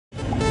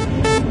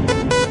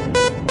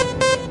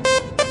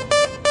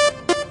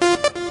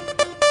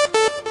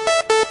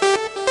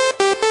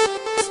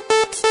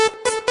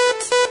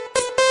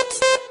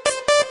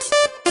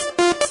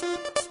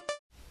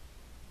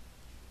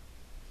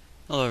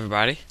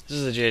everybody, this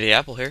is the JD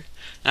Apple here,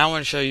 and I want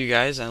to show you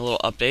guys a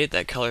little update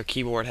that Color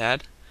Keyboard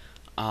had.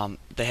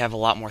 They have a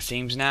lot more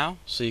themes now,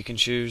 so you can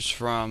choose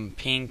from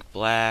pink,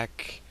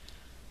 black,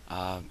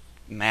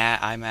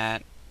 matte,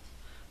 iMatte,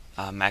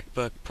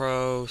 MacBook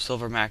Pro,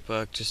 silver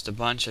MacBook, just a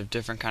bunch of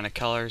different kind of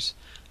colors.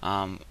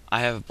 I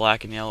have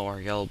black and yellow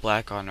or yellow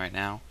black on right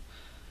now,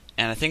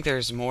 and I think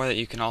there's more that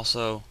you can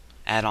also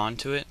add on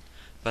to it,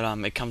 but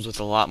it comes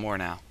with a lot more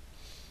now.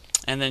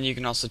 And then you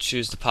can also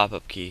choose the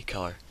pop-up key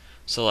color.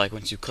 So like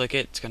once you click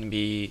it, it's going to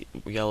be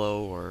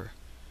yellow or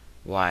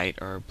white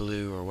or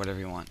blue or whatever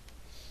you want.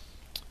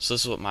 So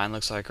this is what mine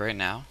looks like right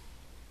now.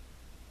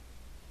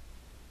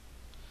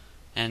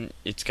 And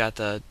it's got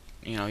the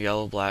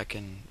yellow, black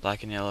and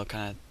yellow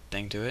kind of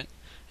thing to it.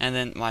 And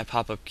then my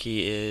pop-up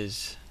key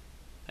is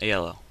a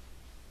yellow.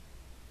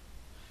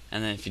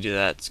 And then if you do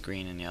that, it's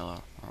green and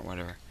yellow or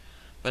whatever.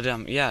 But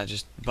yeah,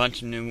 just a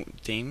bunch of new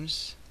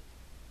themes.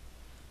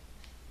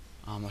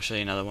 I'll show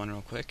you another one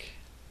real quick.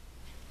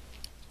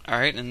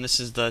 Alright, and this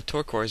is the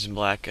turquoise and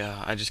black.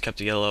 I just kept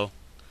the yellow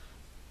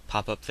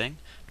pop-up thing.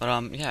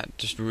 But yeah,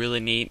 just really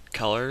neat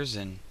colors,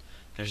 and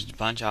there's a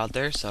bunch out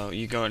there. So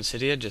you go in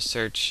Cydia, just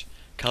search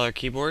Color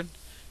Keyboard,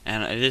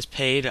 and it is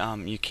paid.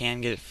 You can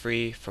get it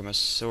free from a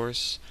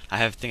source.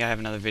 think I have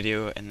another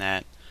video in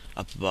that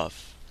up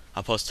above.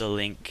 I'll post a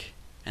link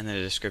in the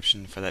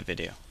description for that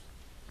video.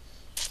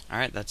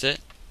 Alright, that's it.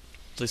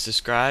 Please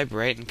subscribe,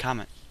 rate, and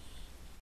comment.